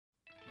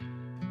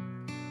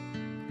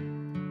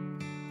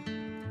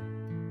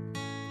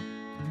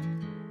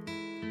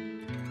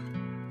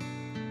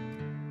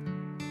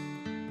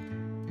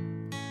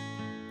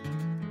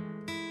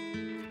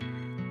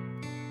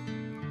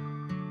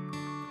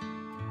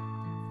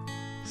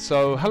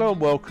So, hello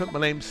and welcome. My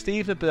name's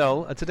Steve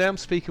Nabel, and today I'm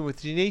speaking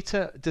with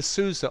Janita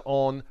D'Souza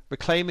on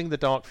Reclaiming the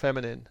Dark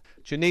Feminine.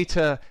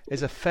 Janita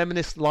is a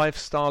feminist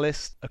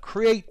lifestylist, a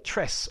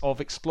creatress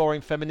of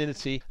Exploring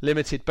Femininity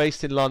Limited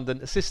based in London,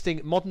 assisting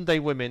modern-day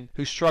women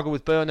who struggle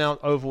with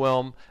burnout,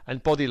 overwhelm,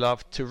 and body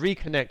love to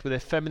reconnect with their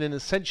feminine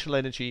essential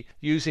energy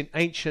using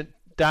ancient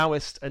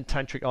Taoist and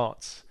Tantric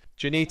arts.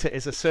 Janita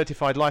is a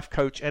certified life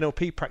coach,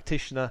 NLP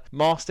practitioner,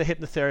 master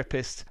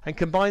hypnotherapist, and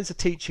combines the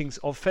teachings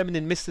of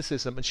feminine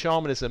mysticism and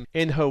shamanism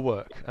in her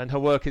work. And her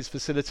work is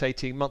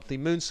facilitating monthly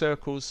moon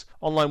circles,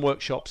 online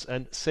workshops,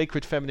 and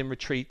sacred feminine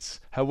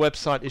retreats. Her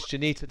website is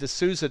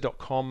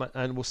janitadesouza.com,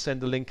 and we'll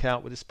send a link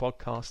out with this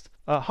podcast.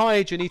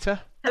 Hi,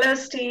 Janita. Hello,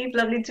 Steve.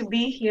 Lovely to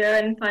be here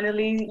and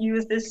finally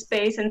use this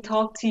space and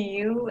talk to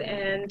you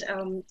and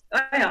on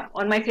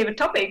my favorite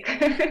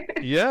topic.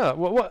 Yeah.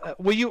 Well,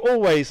 were you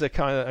always a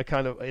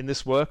kind of in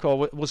this work,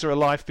 or was there a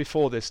life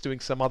before this,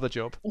 doing some other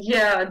job?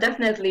 Yeah,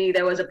 definitely.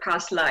 There was a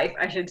past life,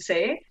 I should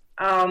say.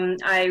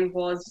 I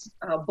was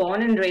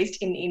born and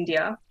raised in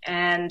India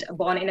and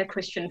born in a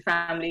Christian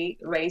family,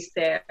 raised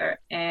there.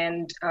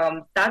 And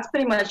that's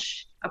pretty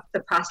much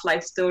the past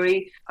life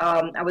story.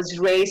 I was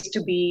raised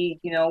to be,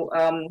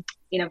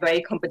 in a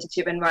very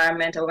competitive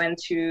environment. I went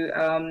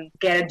to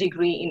get a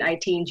degree in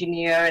IT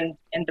engineer and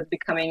ended up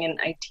becoming an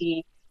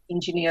IT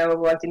engineer,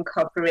 worked in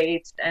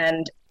corporates,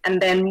 and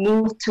then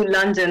moved to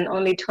London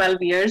only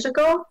 12 years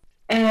ago.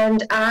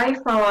 And I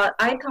thought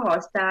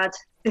that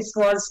this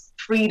was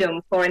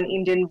freedom for an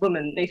Indian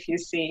woman, if you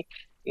see,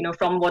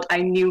 from what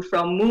I knew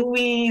from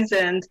movies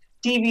and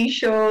TV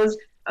shows,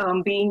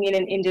 being in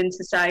an Indian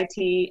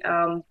society,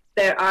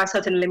 there are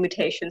certain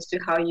limitations to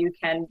how you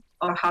can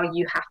or how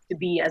you have to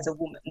be as a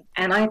woman.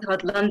 And I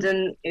thought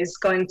London is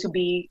going to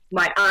be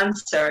my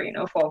answer,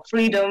 for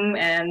freedom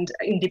and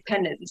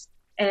independence.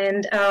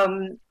 And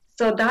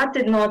so that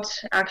did not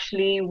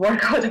actually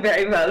work out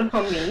very well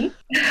for me.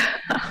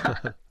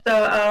 So,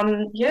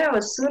 I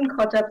was soon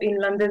caught up in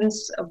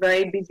London's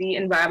very busy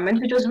environment,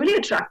 which was really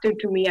attractive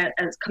to me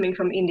as coming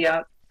from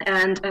India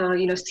and,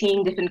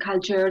 seeing different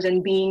cultures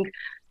and being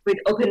with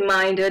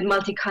open-minded,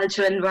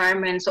 multicultural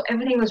environment. So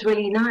everything was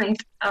really nice.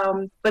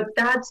 But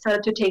that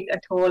started to take a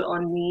toll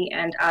on me,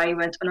 and I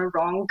went on a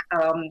wrong,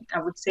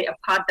 I would say, a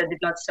path that did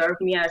not serve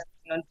me. I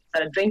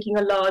started drinking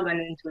a lot,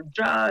 went into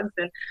drugs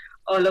and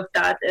all of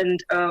that, and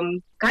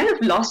kind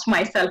of lost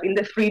myself in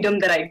the freedom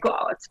that I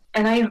got.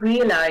 And I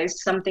realized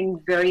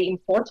something very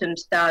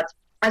important, that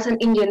as an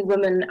Indian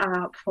woman,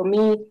 for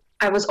me,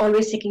 I was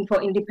always seeking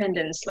for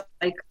independence,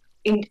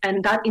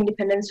 and that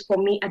independence for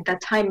me at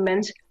that time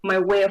meant my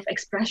way of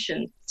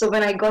expression. So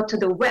when I got to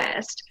the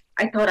West,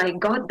 I thought I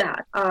got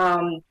that,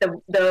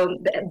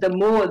 the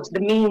modes,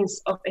 the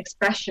means of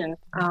expression,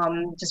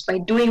 just by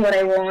doing what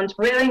I want,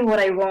 wearing what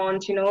I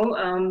want,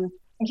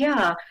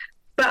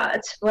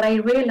 But what I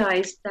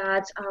realized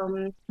that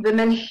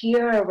women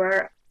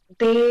here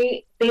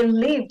they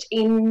lived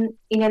in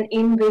an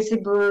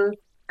invisible,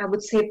 I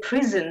would say,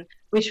 prison,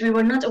 which we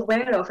were not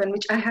aware of and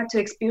which I had to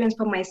experience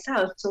for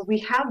myself. So we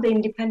have the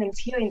independence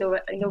here in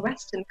the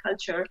Western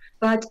culture,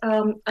 but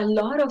a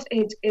lot of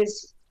it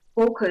is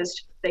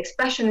focused. The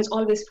expression is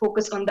always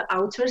focused on the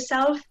outer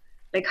self,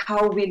 like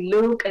how we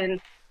look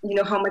and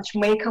how much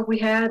makeup we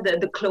have,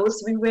 the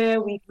clothes we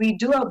wear. We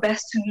do our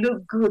best to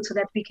look good so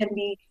that we can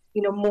be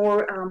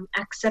more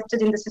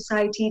accepted in the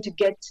society, to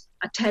get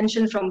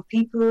attention from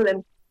people.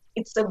 And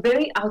it's a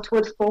very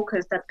outward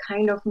focus that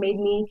kind of made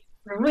me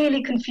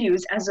really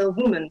confused as a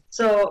woman.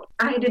 So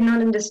I did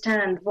not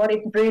understand what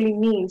it really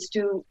means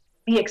to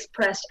be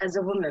expressed as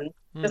a woman,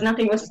 because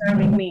nothing was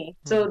serving me.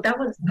 So that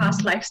was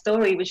past life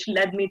story, which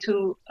led me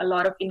to a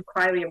lot of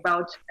inquiry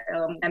about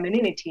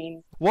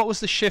femininity. What was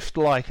the shift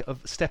like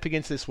of stepping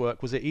into this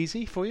work? Was it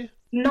easy for you?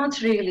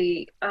 Not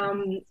really.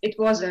 It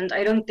wasn't.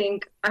 I don't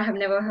think, I have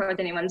never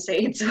heard anyone say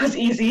it was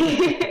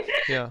easy.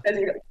 Yeah.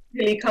 It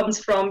really comes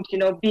from,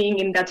 being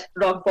in that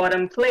rock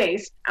bottom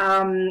place.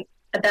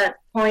 At that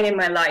point in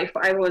my life,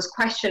 I was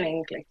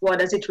questioning, what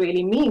does it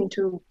really mean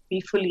to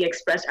be fully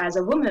expressed as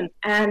a woman?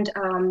 And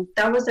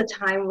that was the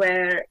time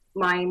where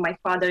my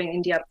father in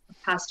India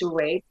passed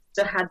away.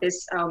 So I had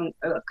this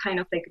kind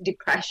of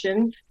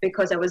depression,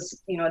 because I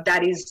was,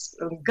 daddy's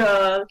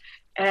girl,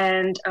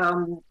 and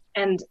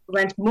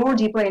went more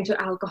deeper into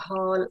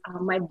alcohol.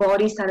 My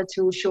body started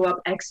to show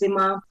up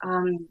eczema.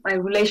 My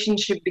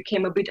relationship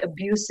became a bit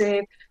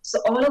abusive.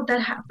 So all of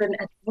that happened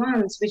at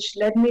once, which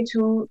led me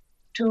to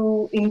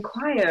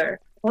inquire,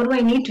 what do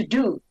I need to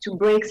do to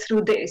break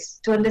through this,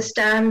 to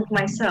understand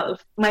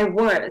myself, my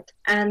worth?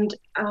 And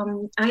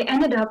I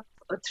ended up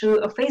through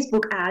a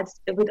Facebook ad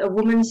with a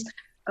women's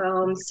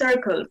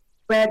circle,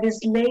 where this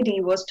lady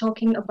was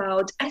talking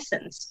about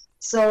essence.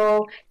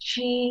 So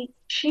she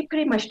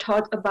pretty much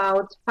taught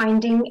about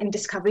finding and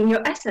discovering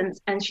your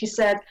essence. And she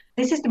said,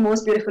 this is the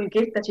most beautiful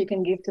gift that you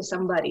can give to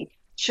somebody.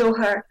 Show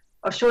her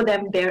or show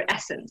them their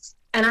essence.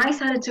 And I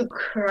started to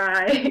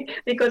cry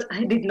because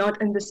I did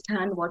not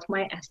understand what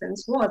my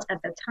essence was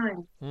at that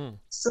time.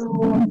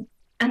 So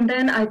And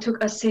then I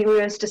took a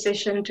serious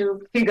decision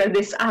to figure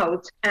this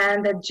out.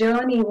 And the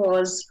journey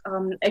was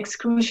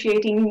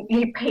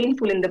excruciatingly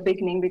painful in the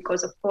beginning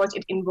because, of course,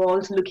 it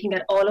involves looking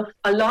at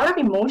a lot of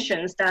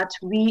emotions that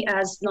we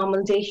as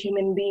normal day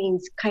human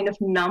beings kind of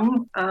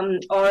numb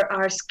or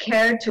are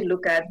scared to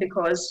look at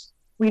because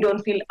we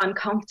don't feel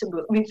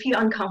uncomfortable. We feel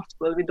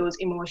uncomfortable with those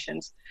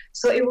emotions.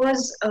 So it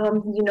was,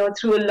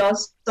 through a lot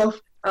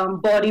of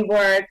body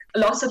work,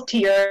 lots of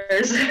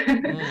tears.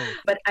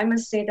 But I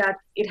must say that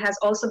it has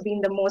also been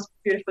the most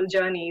beautiful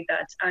journey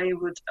that I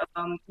would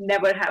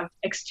never have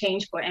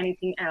exchanged for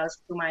anything else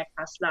through my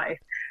past life.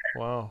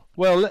 Wow.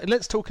 Well,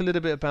 let's talk a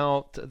little bit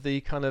about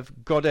the kind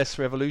of goddess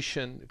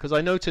revolution, because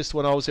I noticed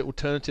when I was at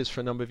Alternatives for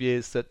a number of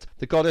years that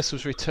the goddess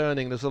was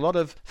returning. There's a lot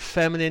of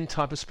feminine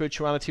type of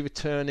spirituality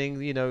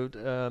returning,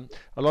 a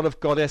lot of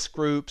goddess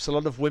groups, a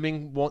lot of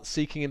women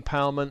seeking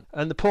empowerment,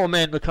 and the poor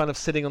men were kind of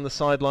sitting on the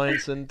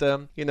sidelines. And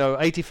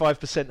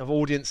 85% of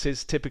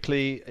audiences,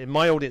 typically in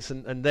my audience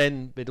and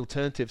then with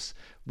Alternatives,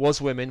 was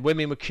women.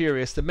 Women were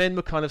curious. The men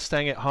were kind of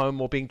staying at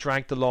home or being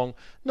dragged along.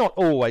 Not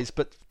always,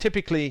 but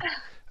typically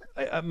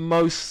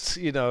most,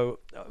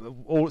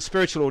 all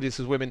spiritual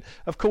audiences, women.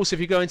 Of course, if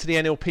you go into the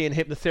NLP and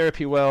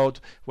hypnotherapy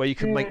world where you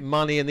can make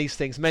money and these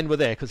things, men were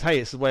there because, hey,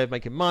 it's a way of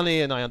making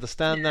money, and I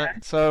understand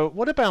that. So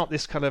what about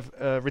this kind of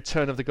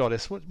return of the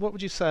goddess? What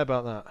would you say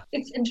about that?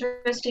 It's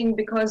interesting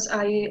because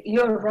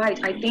you're right.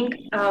 I think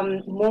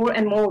more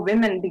and more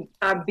women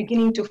are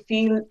beginning to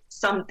feel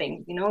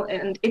something,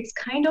 and it's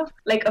kind of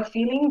like a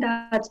feeling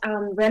that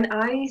when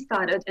I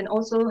started, and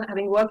also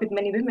having worked with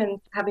many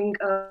women, having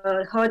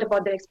heard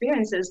about their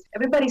experiences,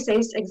 everybody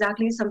says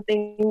exactly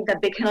something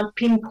that they cannot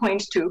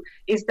pinpoint to,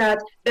 is that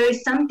there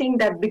is something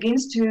that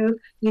begins to,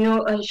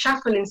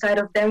 shuffle inside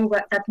of them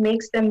that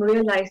makes them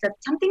realize that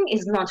something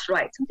is not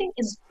right. Something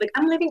is like,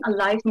 I'm living a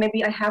life,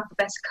 maybe I have the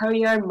best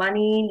career,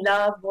 money,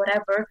 love,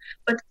 whatever,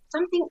 but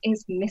something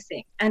is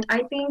missing. And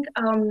I think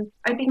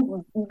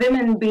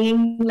women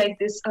being like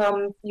this,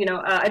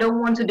 I don't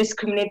want to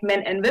discriminate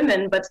men and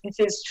women, but it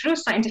is true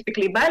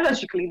scientifically,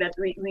 biologically, that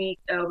we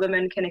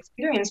women can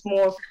experience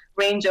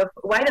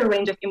wider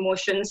range of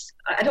emotions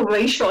at a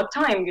very short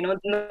time. No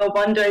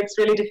wonder it's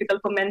really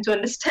difficult for men to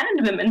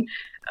understand women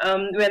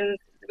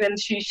when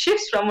she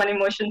shifts from one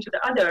emotion to the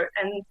other,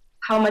 and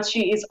how much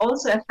she is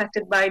also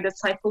affected by the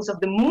cycles of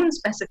the moon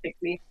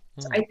specifically.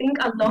 So I think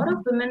a lot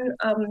of women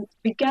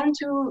began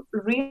to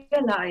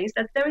realize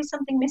that there is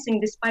something missing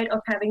despite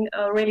of having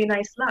a really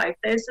nice life.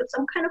 There's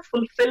some kind of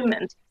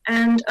fulfillment.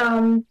 And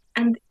I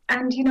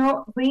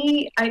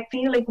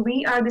feel like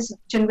we are this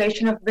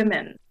generation of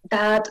women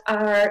that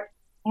are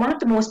one of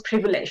the most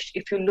privileged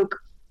if you look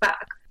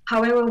back.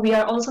 However, we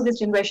are also this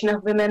generation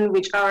of women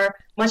which are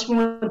much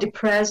more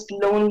depressed,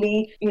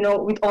 lonely,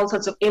 with all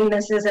sorts of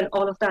illnesses and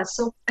all of that.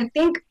 So I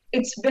think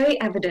it's very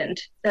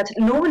evident that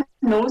no one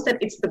knows that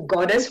it's the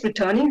goddess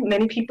returning.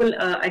 Many people,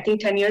 I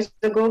think 10 years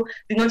ago,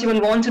 did not even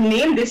want to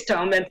name this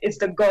term, and it's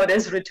the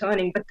goddess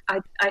returning. But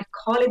I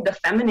call it the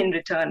feminine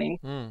returning.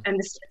 And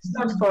it's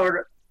not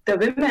for the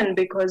women,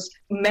 because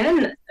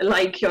men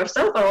like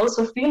yourself are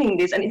also feeling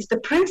this, and it's the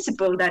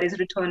principle that is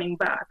returning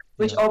back,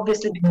 which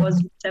obviously,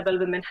 because several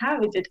women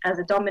have it as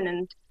a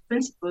dominant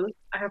principle,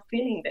 are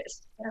feeling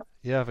this.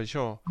 Yeah, for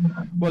sure.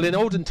 Well, in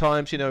olden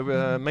times,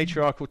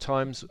 matriarchal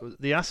times,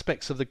 the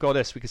aspects of the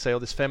goddess, we could say, or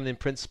this feminine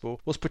principle,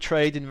 was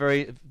portrayed in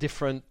very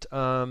different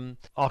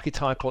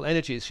archetypal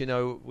energies.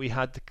 We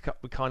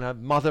kind of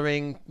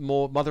mothering.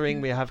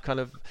 We have kind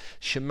of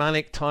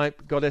shamanic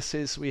type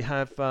goddesses. We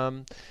have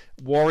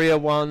warrior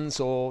ones,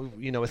 or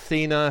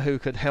Athena, who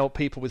could help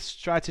people with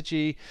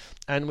strategy,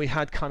 and we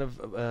had kind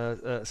of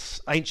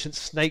ancient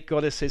snake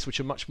goddesses, which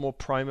are much more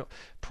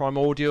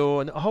primordial,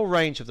 and a whole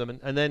range of them.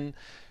 And then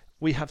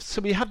we have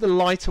the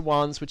lighter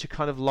ones, which are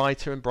kind of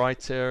lighter and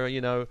brighter,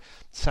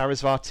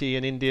 Sarasvati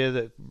in India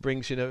that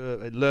brings,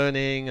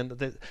 learning,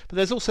 but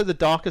there's also the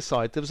darker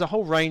side. There was a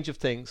whole range of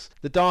things.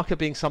 The darker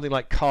being something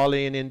like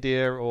Kali in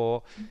India,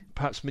 or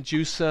perhaps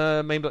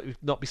Medusa, maybe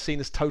not be seen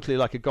as totally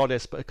like a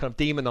goddess, but a kind of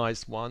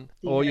demonized one.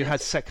 Yes. Or you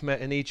had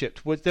Sekhmet in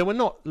Egypt. They were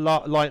not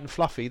light and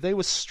fluffy. They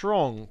were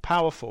strong,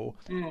 powerful.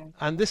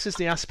 And this is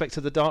the aspect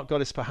of the dark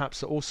goddess, perhaps,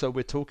 that also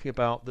we're talking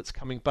about, that's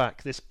coming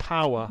back. This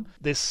power.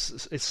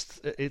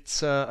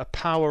 It's a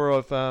power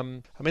of.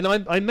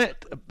 I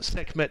met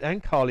Sekhmet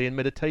and Kali in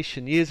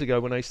meditation years ago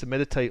when I used to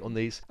meditate on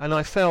these, and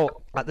I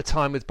felt at the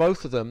time with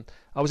both of them,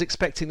 I was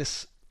expecting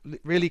this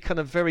really kind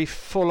of very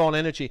full-on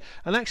energy,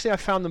 and actually I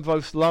found them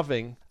both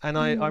loving. And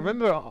I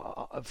remember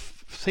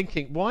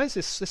thinking, why is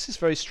this is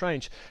very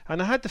strange.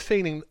 And I had the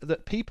feeling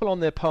that people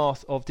on their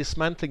path of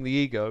dismantling the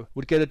ego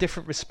would get a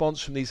different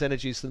response from these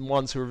energies than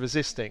ones who are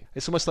resisting.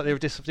 It's almost like there are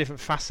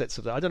different facets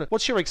of that. I don't know,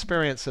 what's your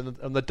experience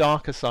on the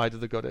darker side of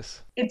the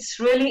goddess? It's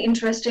really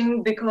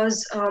interesting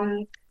because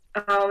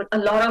a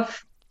lot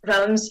of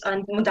realms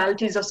and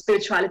modalities of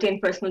spirituality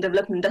and personal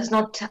development does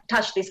not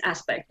touch this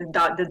aspect,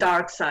 the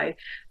dark side.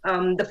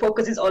 The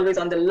focus is always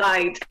on the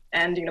light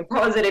and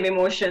positive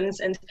emotions.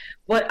 And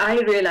what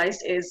I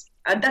realized is,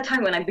 at that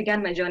time when I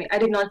began my journey, I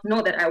did not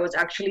know that I was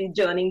actually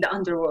journeying the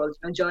underworld,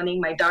 journeying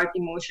my dark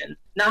emotion.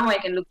 Now I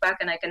can look back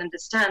and I can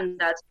understand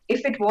that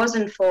if it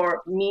wasn't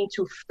for me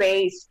to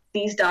face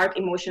these dark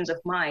emotions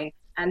of mine,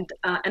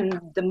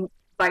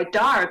 by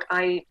dark,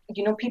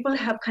 people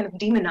have kind of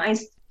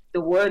demonized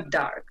the word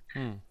dark.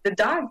 The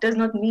dark does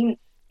not mean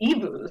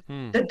evil.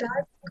 The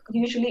dark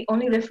usually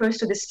only refers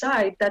to the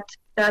side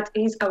that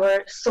is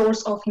our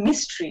source of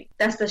mystery.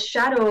 That's the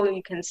shadow,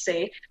 you can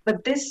say.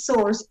 But this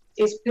source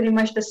is pretty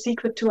much the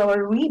secret to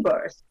our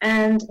rebirth.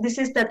 And this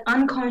is that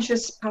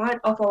unconscious part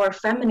of our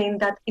feminine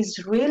that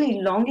is really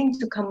longing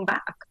to come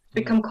back,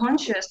 become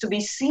conscious, to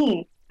be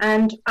seen.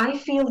 And I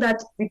feel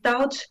that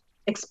without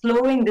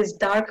exploring this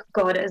dark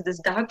goddess, this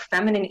dark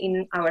feminine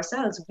in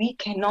ourselves, we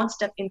cannot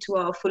step into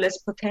our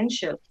fullest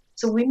potential.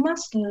 So we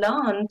must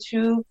understand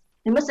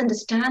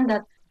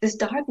that this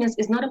darkness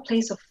is not a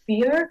place of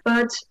fear,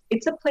 but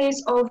it's a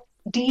place of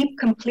deep,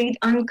 complete,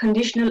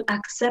 unconditional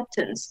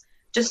acceptance.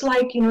 Just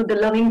like, the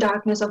loving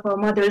darkness of our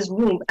mother's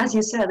womb, as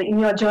you said, in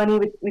your journey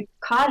with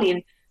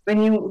Kali,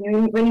 when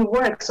you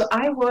work. So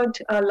I worked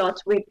a lot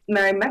with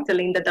Mary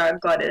Magdalene, the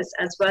dark goddess,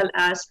 as well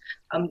as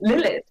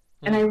Lilith.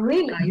 And I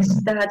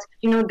realized that,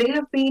 they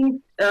have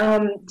been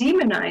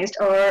demonized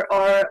or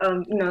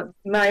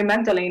Mary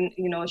Magdalene,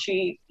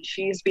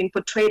 she's been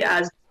portrayed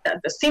as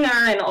the sinner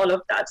and all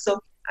of that.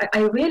 So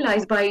I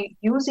realized by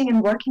using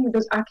and working with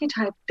those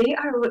archetypes, they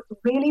are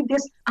really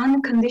this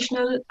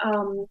unconditional,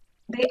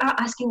 they are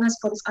asking us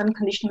for this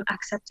unconditional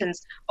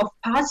acceptance of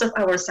parts of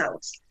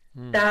ourselves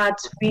that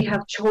we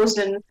have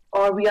chosen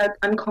or we are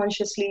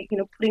unconsciously,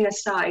 putting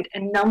aside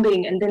and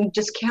numbing and then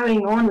just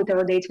carrying on with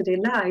our day-to-day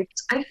life.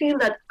 I feel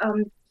that,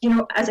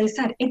 as I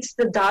said, it's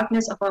the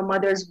darkness of our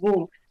mother's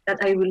womb that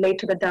I relate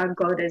to the dark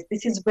goddess.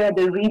 This is where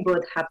the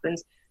rebirth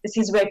happens. This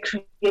is where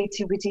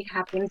creativity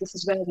happens. This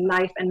is where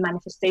life and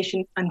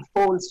manifestation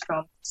unfolds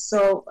from.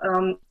 So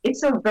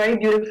it's a very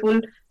beautiful,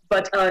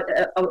 but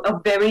a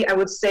very, I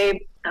would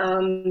say,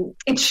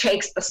 it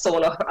shakes the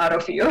soul out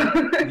of you.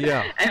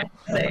 Yeah. I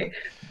would say.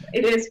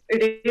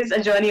 It is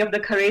a journey of the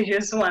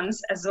courageous ones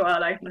as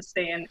well, I must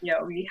say. And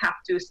we have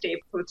to stay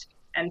put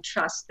and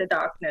trust the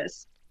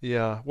darkness.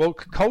 Yeah, well,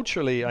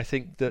 culturally, I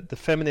think that the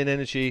feminine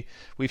energy,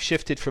 we've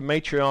shifted from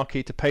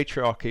matriarchy to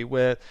patriarchy,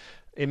 where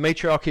in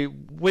matriarchy,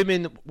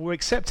 women were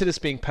accepted as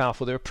being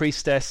powerful. There were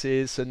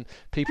priestesses and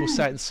people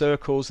sat in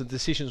circles and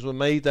decisions were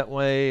made that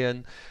way,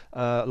 and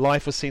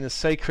life was seen as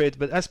sacred.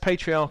 But as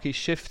patriarchy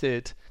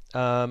shifted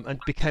and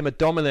became a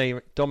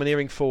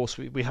domineering force,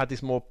 we had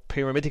these more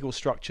pyramidical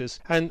structures.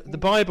 And the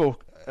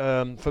Bible,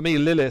 for me,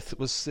 Lilith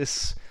was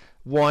this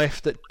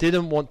wife that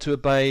didn't want to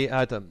obey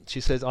Adam. She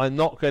says, I'm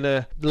not going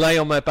to lay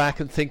on my back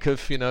and think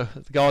of, the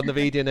Garden of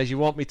Eden as you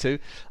want me to.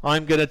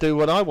 I'm going to do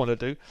what I want to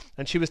do.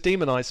 And she was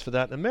demonized for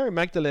that. And Mary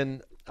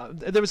Magdalene,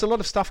 there was a lot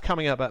of stuff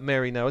coming out about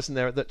Mary now, isn't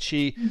there? That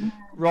she,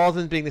 rather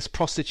than being this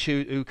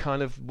prostitute who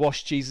kind of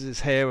washed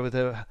Jesus' hair with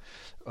her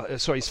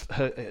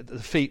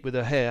feet with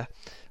her hair,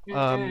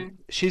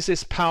 she's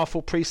this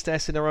powerful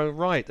priestess in her own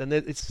right, and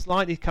it's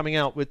slightly coming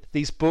out with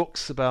these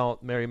books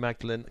about Mary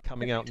Magdalene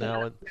coming out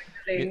now. And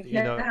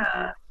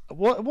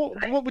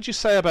what would you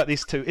say about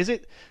these two?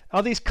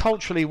 Are these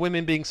culturally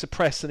women being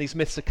suppressed, and these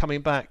myths are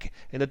coming back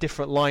in a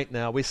different light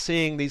now? We're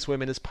seeing these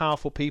women as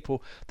powerful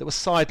people that were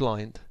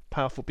sidelined,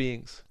 powerful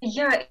beings.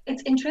 Yeah,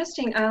 it's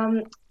interesting.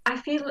 I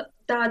feel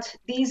that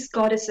these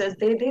goddesses,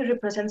 they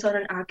represent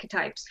certain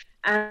archetypes,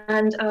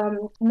 and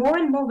more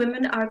and more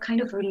women are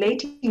kind of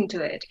relating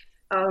to it,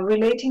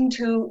 relating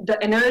to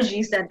the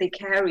energies that they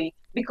carry,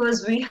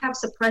 because we have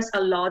suppressed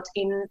a lot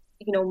in,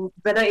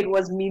 whether it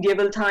was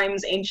medieval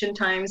times, ancient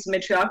times,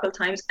 matriarchal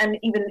times, and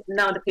even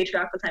now the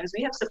patriarchal times,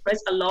 we have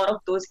suppressed a lot of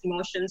those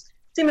emotions,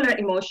 similar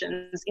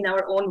emotions in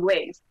our own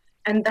ways.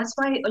 And that's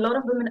why a lot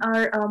of women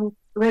are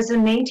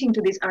resonating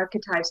to these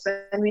archetypes.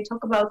 When we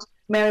talk about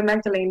Mary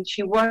Magdalene,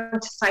 she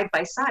worked side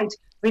by side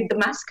with the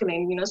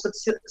masculine, so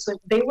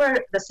they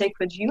were the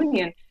sacred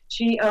union.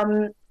 She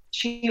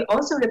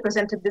also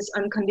represented this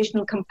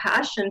unconditional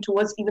compassion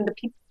towards even the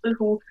people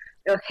who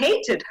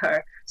hated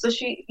her. So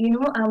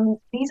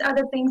these are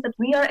the things that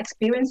we are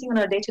experiencing in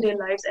our day-to-day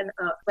lives and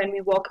when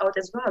we walk out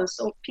as well.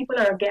 So people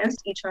are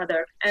against each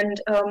other. And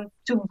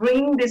to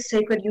bring this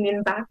sacred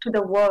union back to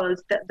the world,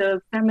 that the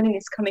feminine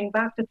is coming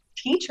back to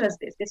teach us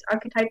this. These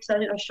archetypes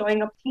are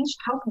showing up, teach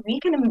how we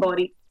can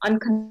embody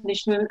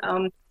unconditional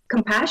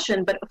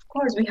compassion. But of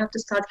course, we have to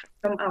start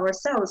from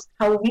ourselves,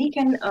 how we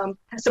can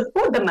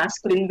support the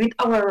masculine with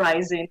our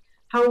rising,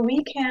 how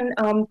we can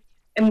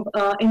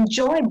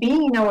enjoy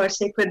being in our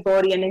sacred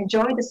body and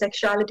enjoy the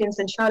sexuality and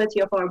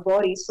sensuality of our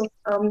body. So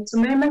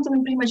Mary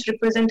Magdalene pretty much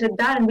represented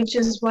that, and which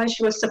is why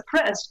she was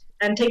suppressed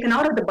and taken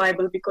out of the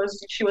Bible,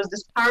 because she was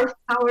this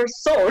power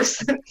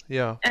source.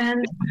 Yeah.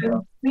 And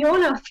we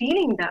all are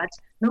feeling that.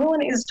 no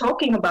one is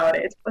talking about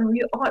it, but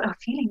we all are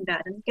feeling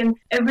that. And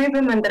every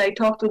woman that I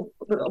talk to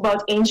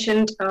about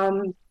ancient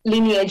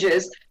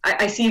lineages,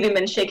 I see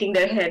women shaking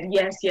their head.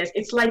 Yes, yes.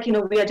 It's like,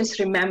 we are just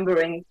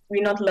remembering.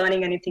 We're not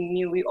learning anything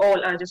new. We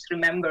all are just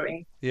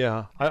remembering.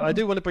 Yeah, I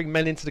do want to bring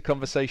men into the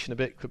conversation a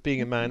bit,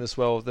 being a man as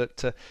well,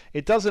 that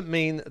it doesn't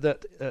mean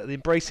that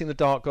embracing the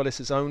dark goddess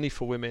is only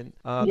for women.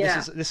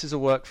 This is a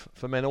work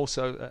for men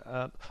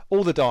also.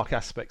 All the dark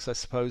aspects, I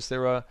suppose.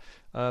 There are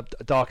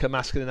darker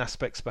masculine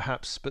aspects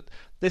perhaps, but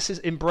this is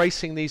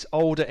embracing these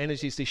older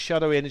energies, these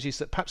shadowy energies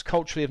that perhaps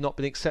culturally have not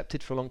been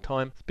accepted for a long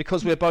time,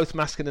 because we're both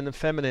masculine and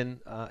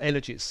feminine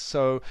energies.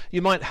 So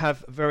you might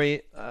have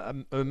very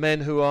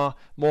men who are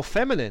more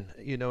feminine,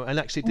 and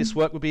actually this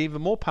work would be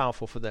even more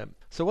powerful for them.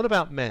 So what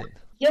about men?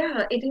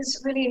 Yeah, it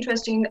is really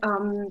interesting.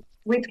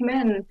 With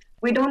men,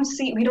 we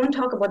don't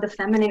talk about the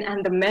feminine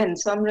and the men.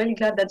 So I'm really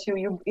glad that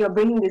you're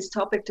bringing this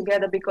topic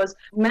together, because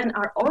men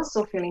are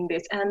also feeling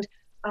this. And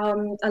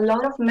a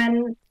lot of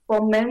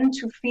for men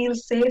to feel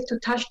safe to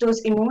touch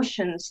those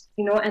emotions,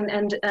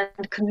 and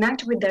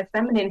connect with their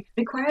feminine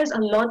requires a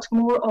lot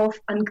more of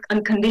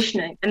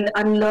unconditioning and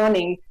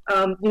unlearning,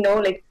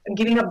 like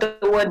giving up the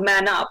word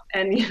man up,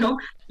 and,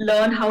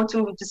 learn how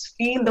to just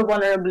feel the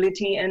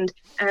vulnerability and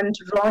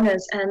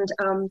rawness.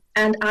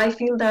 And I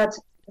feel that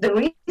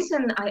the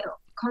reason I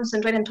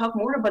concentrate and talk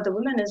more about the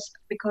women is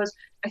because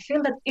I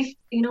feel that if,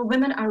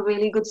 women are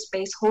really good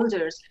space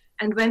holders.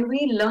 And when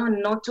we learn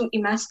not to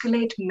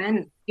emasculate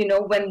men,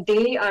 when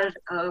they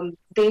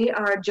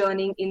are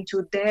journeying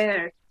into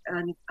their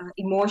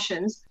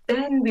emotions,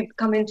 then we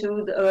come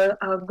into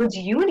a good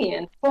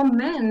union. For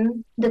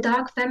men, the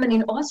dark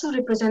feminine also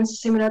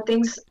represents similar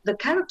things. The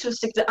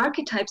characteristics, the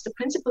archetypes, the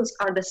principles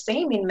are the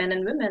same in men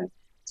and women.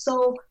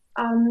 So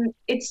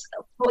it's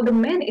for the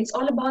men, it's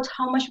all about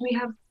how much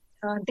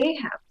they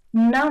have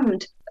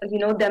numbed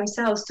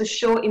themselves to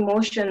show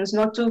emotions,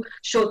 not to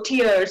show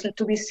tears,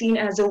 to be seen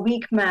as a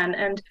weak man.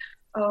 And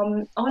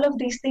all of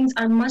these things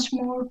are much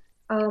more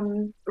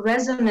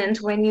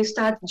resonant when you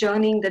start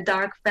journeying the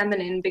dark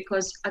feminine,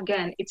 because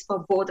again, it's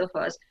for both of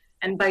us.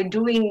 And by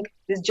doing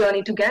this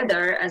journey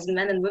together as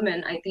men and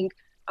women, I think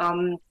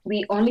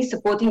we only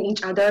supporting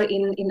each other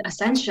in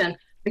ascension,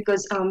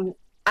 because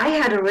I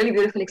had a really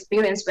beautiful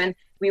experience when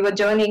we were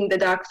journeying the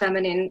dark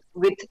feminine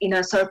in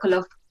a circle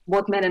of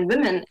both men and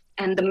women,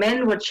 and the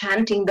men were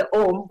chanting the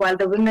Om while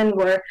the women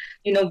were,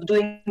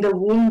 doing the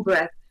womb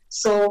breath.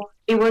 So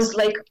it was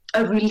like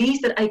a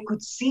release that I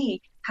could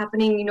see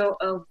happening,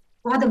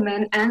 for the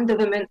men and the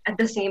women at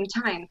the same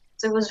time.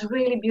 So it was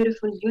really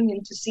beautiful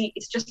union to see.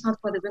 It's just not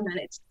for the women;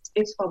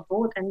 it's for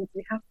both, and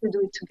we have to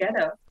do it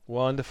together.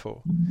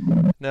 Wonderful.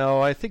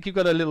 Now, I think you've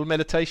got a little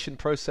meditation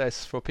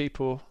process for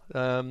people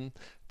to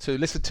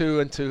listen to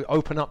and to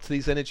open up to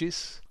these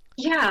energies.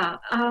 Yeah,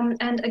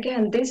 and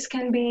again, this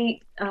can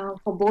be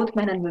for both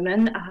men and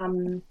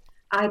women.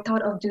 I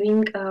thought of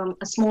doing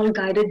a small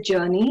guided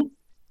journey,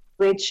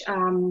 which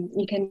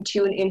you can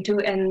tune into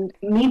and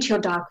meet your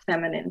dark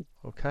feminine.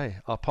 Okay,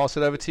 I'll pass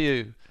it over to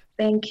you.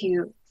 Thank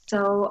you.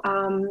 So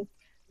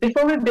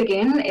before we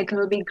begin, it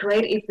will be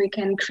great if we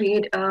can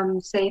create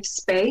a safe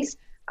space.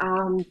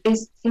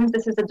 Since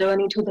this is a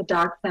journey to the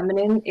dark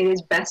feminine, it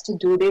is best to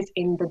do this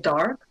in the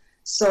dark.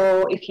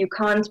 So if you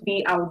can't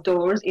be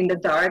outdoors in the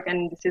dark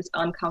and this is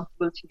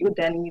uncomfortable to you,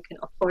 then you can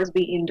of course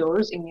be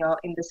indoors in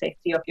the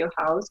safety of your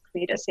house.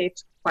 Create a safe,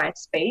 quiet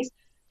space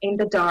in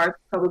the dark.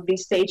 Probably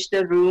stage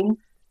the room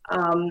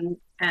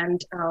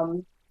and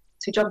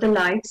switch off the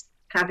lights.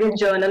 Have your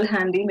journal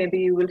handy. Maybe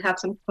you will have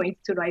some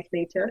points to write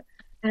later,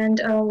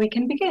 and we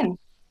can begin.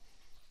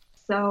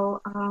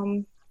 So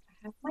I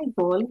have my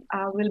bowl.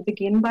 I will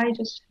begin by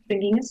just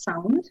bringing a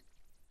sound.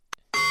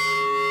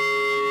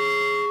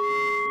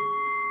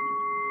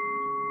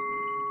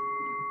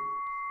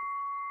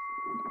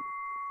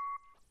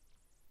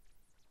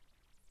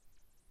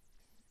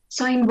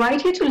 So I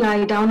invite you to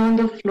lie down on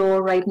the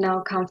floor right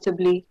now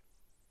comfortably,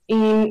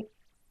 in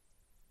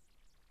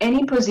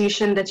any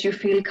position that you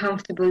feel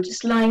comfortable,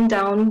 just lying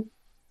down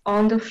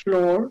on the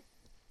floor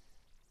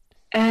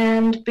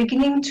and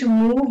beginning to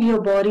move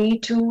your body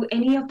to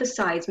any of the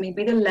sides,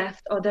 maybe the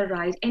left or the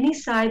right, any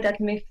side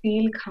that may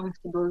feel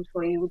comfortable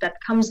for you, that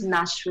comes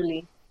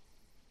naturally.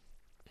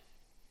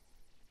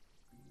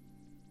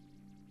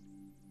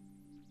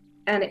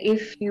 And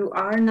if you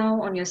are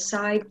now on your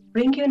side,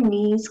 bring your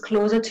knees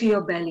closer to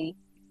your belly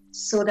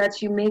so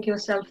that you make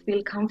yourself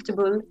feel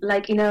comfortable,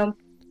 like in a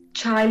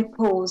child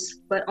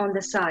pose, but on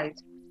the side.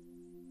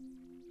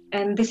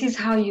 And this is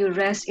how you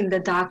rest in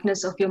the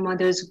darkness of your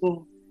mother's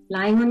womb,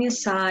 lying on your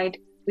side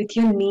with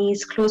your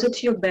knees closer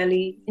to your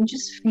belly and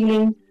just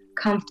feeling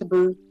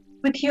comfortable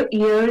with your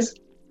ears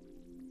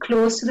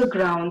close to the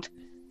ground.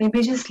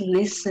 Maybe just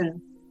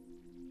listen.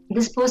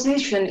 This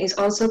position is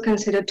also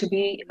considered to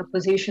be a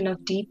position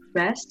of deep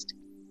rest.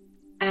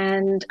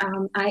 And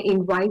I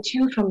invite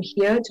you from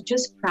here to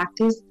just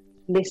practice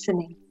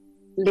listening.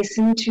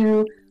 Listen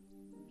to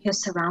your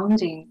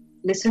surrounding.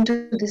 Listen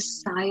to the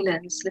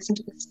silence. Listen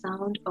to the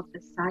sound of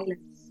the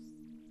silence.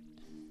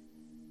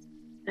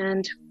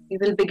 And we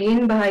will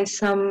begin by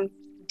some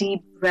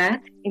deep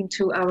breath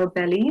into our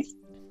bellies.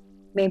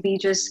 Maybe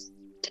just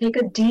take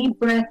a deep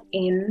breath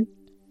in,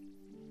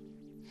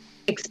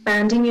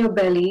 expanding your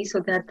belly so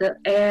that the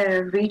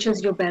air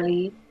reaches your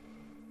belly,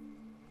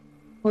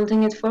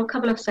 holding it for a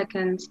couple of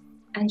seconds,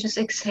 and just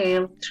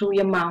exhale through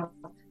your mouth.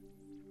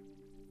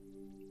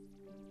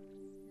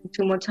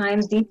 2 more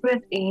times, deep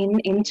breath in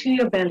into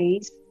your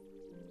bellies,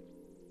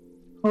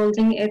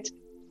 holding it,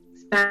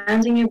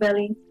 expanding your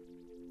belly,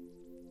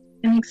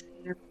 and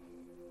exhale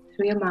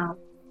through your mouth.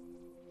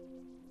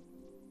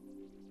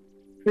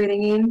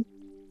 Breathing in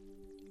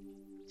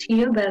to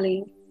your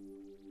belly,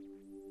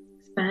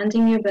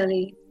 expanding your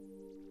belly,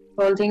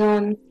 holding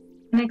on,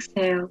 and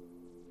exhale.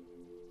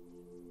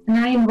 And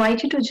I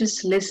invite you to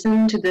just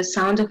listen to the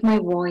sound of my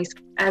voice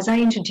as I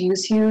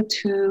introduce you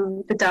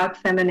to the dark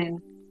feminine.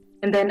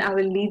 And then I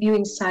will leave you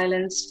in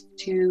silence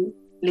to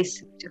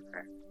listen to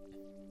her.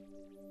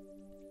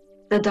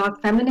 The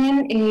dark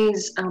feminine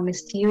is a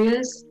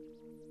mysterious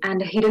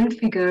and a hidden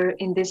figure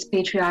in this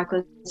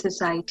patriarchal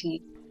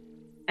society.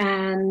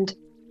 And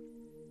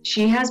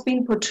she has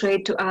been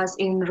portrayed to us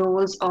in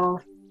roles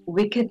of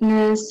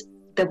wickedness,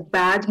 the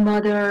bad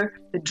mother,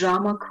 the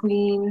drama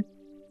queen,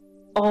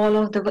 all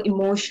of the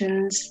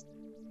emotions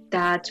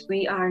that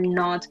we are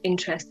not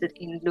interested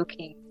in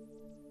looking.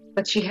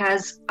 But she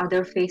has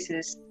other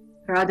faces.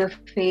 Her other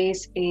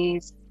face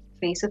is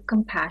face of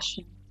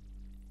compassion,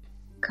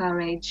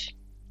 courage,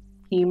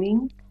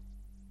 healing,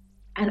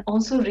 and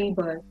also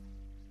rebirth.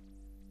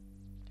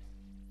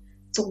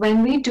 So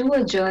when we do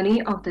a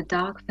journey of the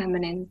dark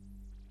feminine,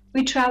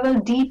 we travel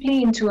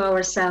deeply into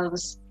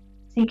ourselves,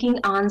 seeking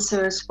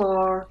answers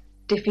for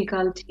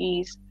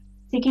difficulties,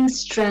 seeking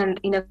strength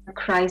in a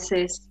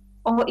crisis,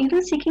 or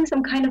even seeking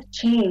some kind of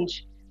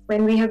change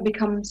when we have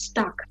become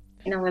stuck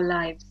in our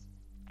lives.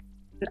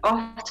 And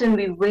often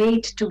we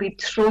wait to be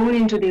thrown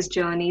into these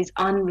journeys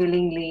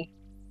unwillingly.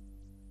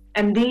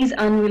 And these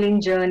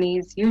unwilling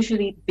journeys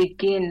usually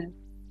begin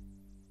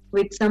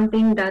with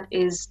something that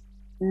is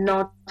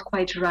not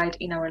quite right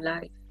in our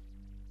life.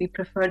 We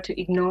prefer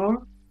to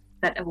ignore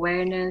that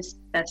awareness,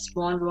 that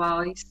small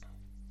voice,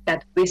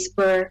 that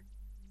whisper,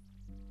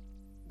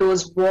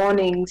 those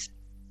warnings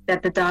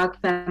that the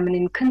dark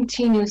feminine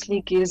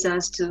continuously gives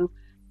us to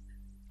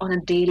on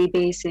a daily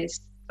basis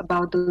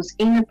about those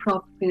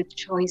inappropriate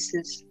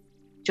choices,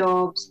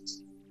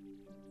 jobs,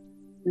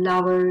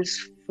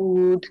 lovers,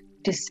 food,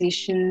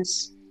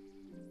 decisions.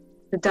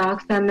 The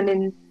dark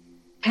feminine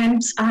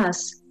tempts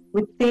us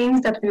with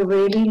things that we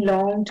really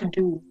long to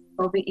do,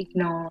 or we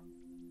ignore,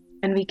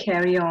 and we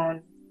carry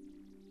on.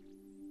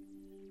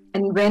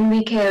 And when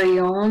we carry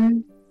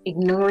on,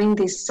 ignoring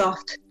these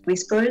soft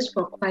whispers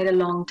for quite a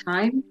long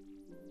time,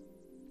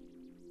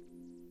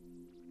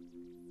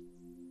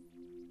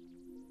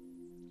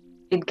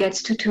 it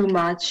gets to too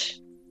much,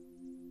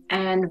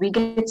 and we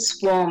get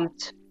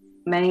swamped,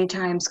 many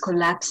times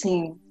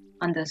collapsing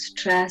under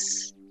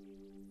stress,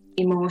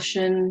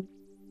 emotion,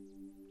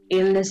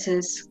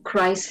 illnesses,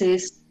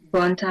 crisis,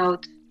 burnt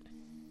out.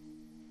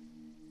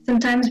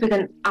 Sometimes with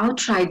an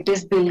outright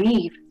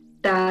disbelief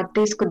that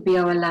this could be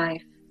our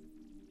life.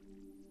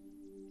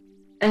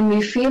 And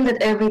we feel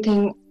that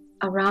everything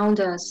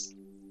around us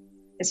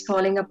is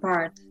falling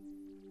apart.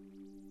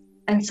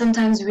 And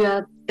sometimes we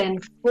are then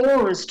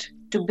forced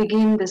to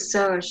begin the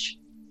search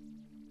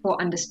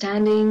for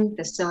understanding,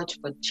 the search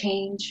for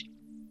change.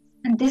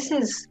 And this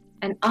is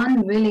an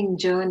unwilling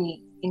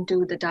journey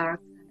into the dark.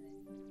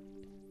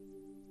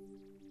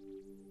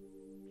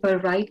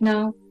 But right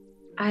now,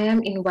 I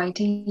am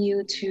inviting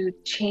you to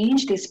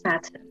change this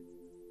pattern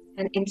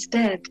and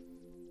instead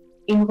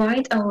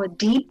invite our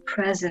deep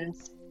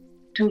presence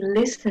to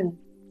listen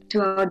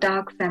to our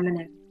dark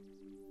feminine.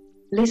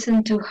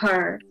 Listen to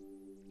her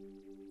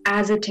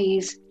as it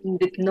is,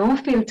 with no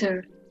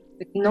filter,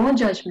 with no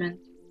judgment.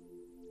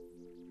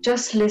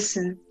 Just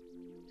listen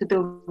to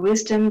the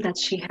wisdom that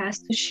she has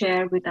to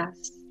share with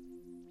us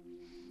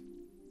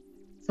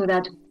so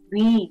that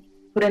we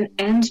put an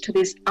end to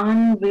these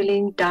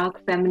unwilling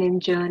dark feminine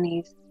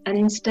journeys and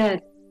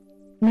instead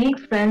make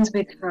friends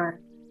with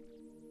her.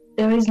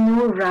 There is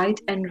no right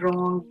and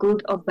wrong,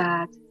 good or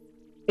bad.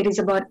 It is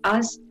about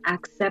us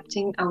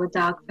accepting our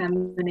dark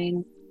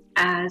feminine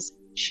as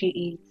she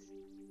is.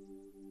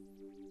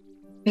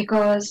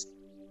 Because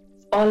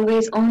it's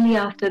always only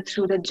after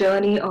through the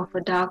journey of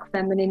a dark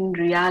feminine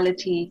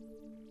reality,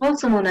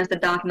 also known as the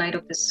dark night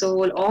of the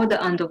soul or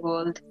the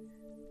underworld,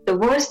 the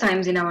worst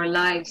times in our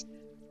lives,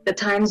 the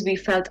times we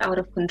felt out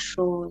of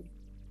control,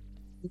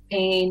 in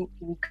pain,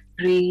 in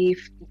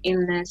grief, in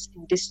illness,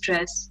 in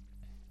distress.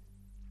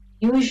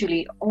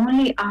 Usually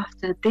only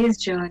after this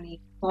journey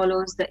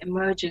follows the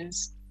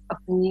emergence of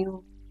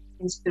new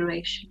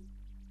inspiration.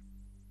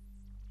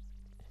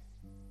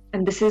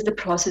 And this is the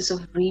process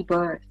of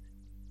rebirth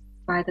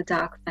by the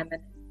dark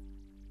feminine.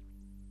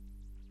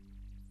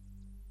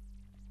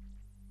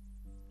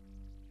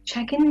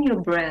 Check in your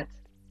breath.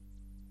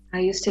 Are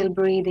you still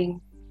breathing?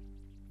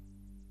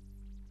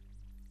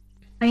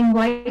 I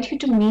invite you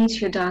to meet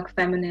your dark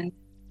feminine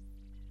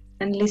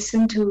and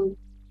listen to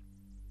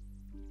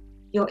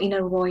your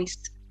inner voice.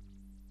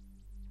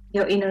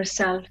 your inner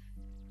self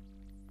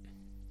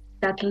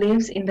that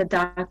lives in the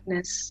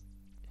darkness,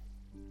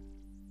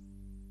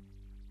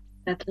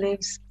 that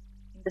lives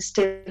in the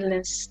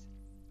stillness,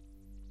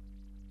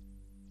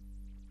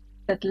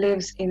 that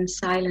lives in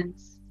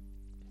silence.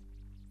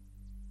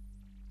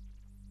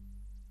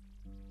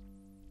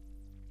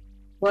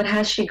 What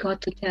has she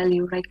got to tell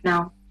you right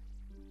now?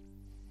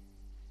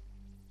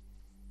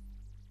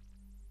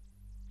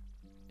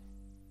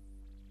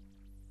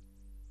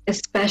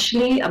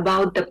 Especially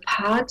about the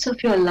parts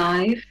of your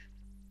life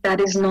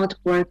that is not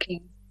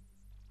working,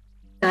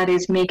 that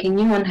is making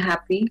you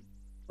unhappy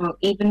or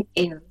even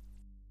ill.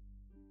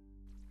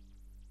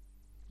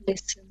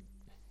 Listen.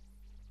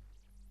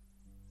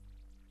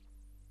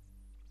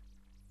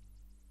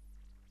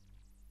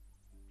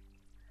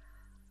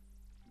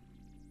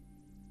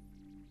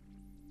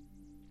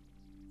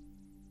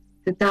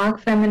 The dark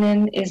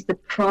feminine is the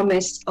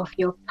promise of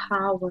your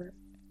power.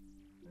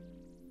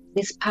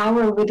 This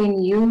power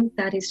within you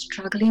that is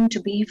struggling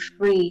to be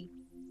free.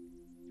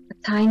 A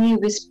tiny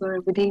whisper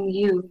within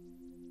you.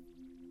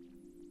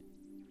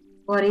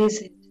 What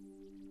is it?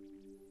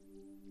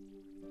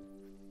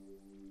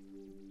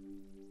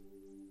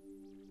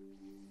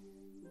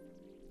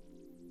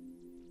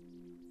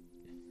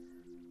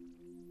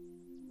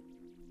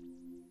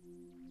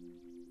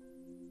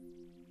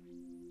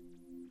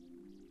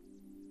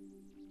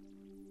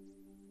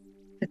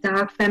 The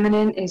dark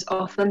feminine is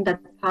often that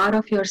part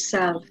of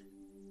yourself,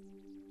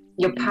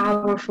 your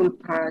powerful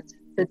part,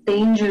 the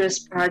dangerous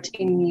part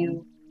in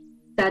you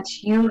that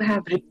you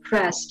have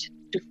repressed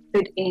to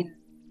fit in.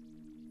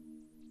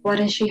 What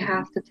does she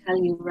have to tell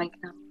you right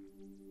now?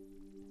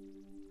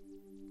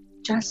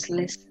 Just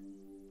listen.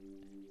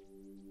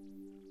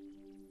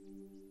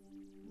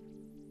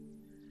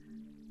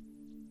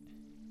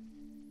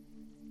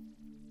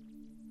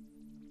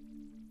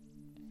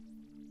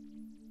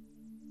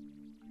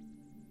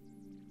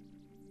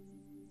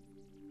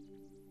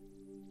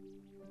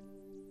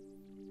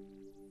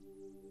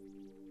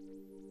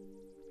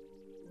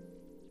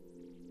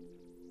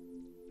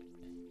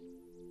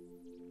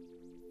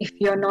 If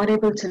you're not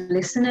able to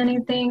listen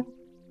anything,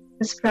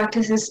 this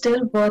practice is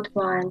still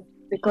worthwhile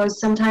because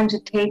sometimes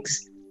it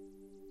takes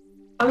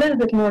a little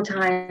bit more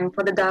time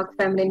for the dark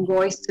feminine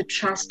voice to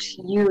trust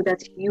you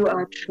that you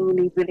are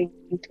truly willing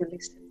to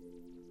listen.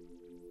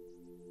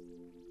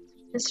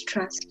 Just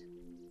trust.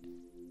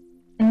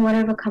 And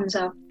whatever comes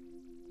up,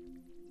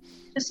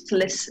 just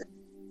listen.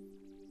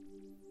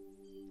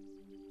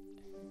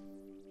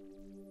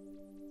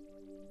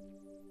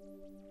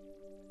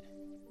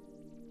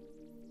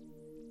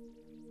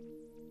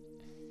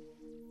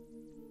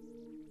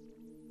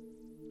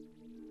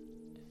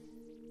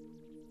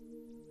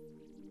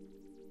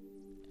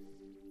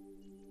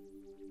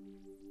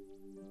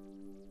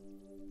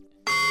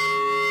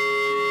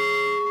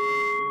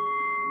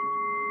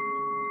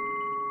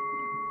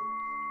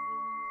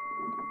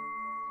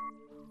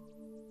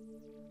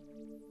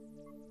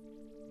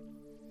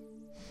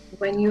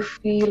 When you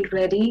feel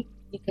ready,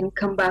 you can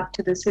come back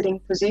to the sitting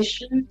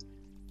position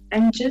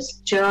and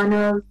just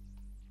journal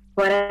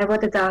whatever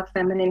the dark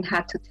feminine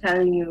had to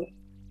tell you,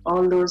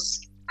 all those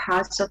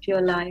parts of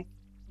your life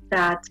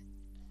that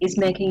is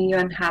making you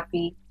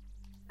unhappy,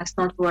 that's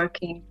not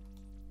working,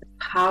 the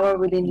power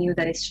within you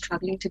that is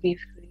struggling to be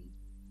free.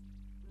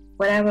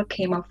 Whatever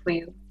came up for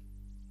you,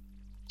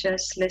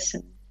 just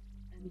listen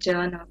and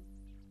journal.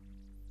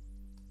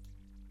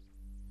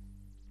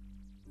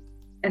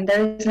 And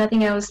there is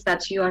nothing else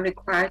that you are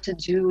required to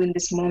do in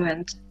this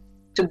moment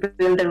to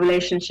build a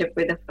relationship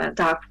with the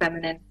dark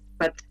feminine,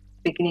 but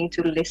beginning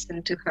to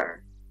listen to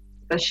her,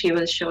 because she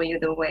will show you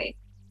the way.